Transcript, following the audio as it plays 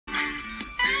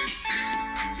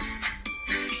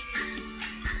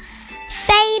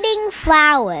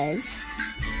flowers.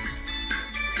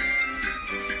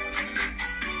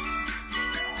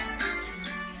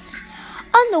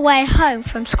 On the way home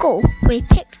from school, we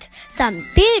picked some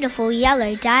beautiful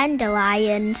yellow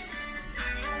dandelions.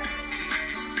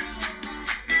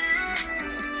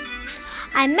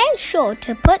 I made sure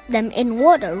to put them in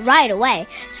water right away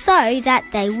so that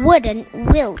they wouldn't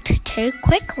wilt too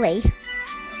quickly.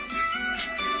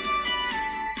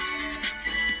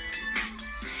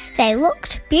 They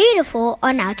looked beautiful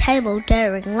on our table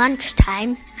during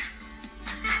lunchtime.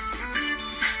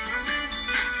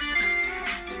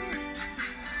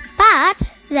 But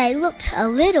they looked a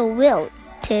little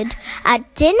wilted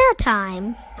at dinner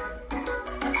time.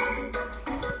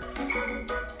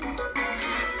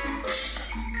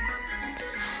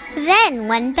 Then,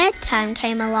 when bedtime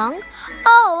came along,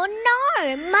 oh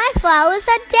no, my flowers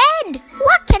are dead!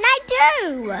 What can I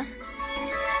do?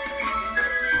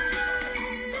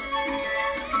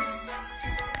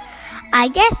 I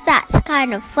guess that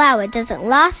kind of flower doesn't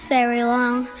last very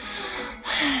long.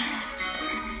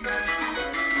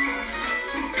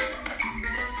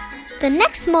 The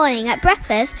next morning at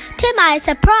breakfast, to my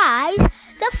surprise,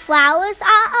 the flowers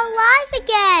are alive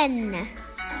again.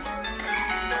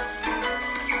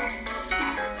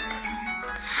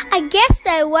 I guess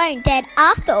they weren't dead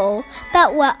after all,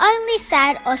 but were only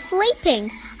sad or sleeping.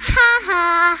 Ha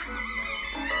ha!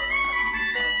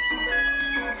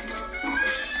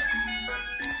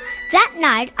 That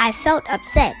night I felt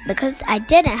upset because I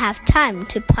didn't have time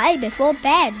to play before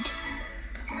bed.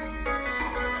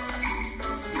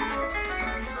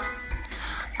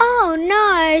 Oh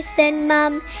no, said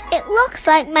Mum. It looks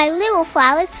like my little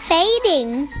flower's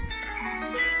fading.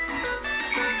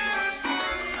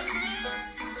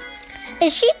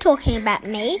 Is she talking about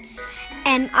me?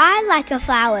 Am I like a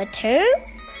flower too?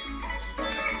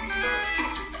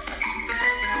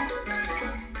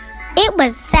 It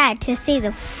was sad to see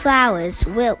the flowers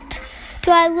wilt. Do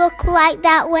I look like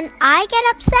that when I get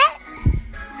upset?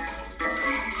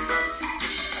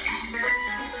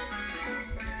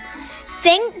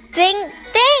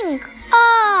 Think.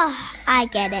 Oh, I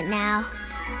get it now.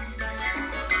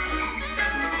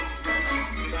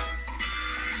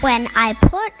 When I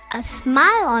put a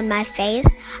smile on my face,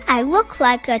 I look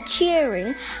like a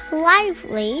cheering,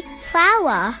 lively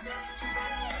flower.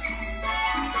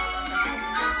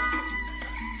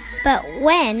 But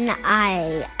when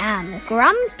I am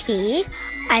grumpy,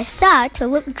 I start to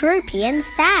look droopy and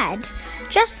sad,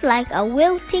 just like a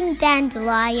wilting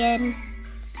dandelion.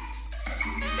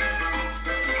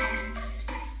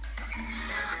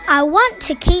 I want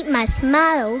to keep my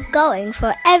smile going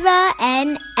forever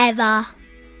and ever.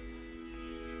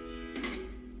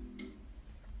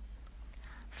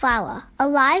 Flower,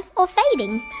 alive or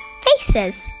fading?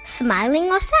 Faces, smiling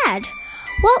or sad?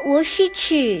 What will she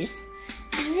choose?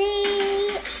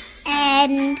 The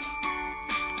end.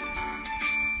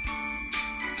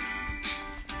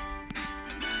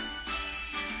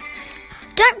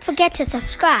 Don't forget to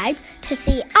subscribe to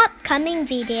see upcoming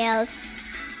videos.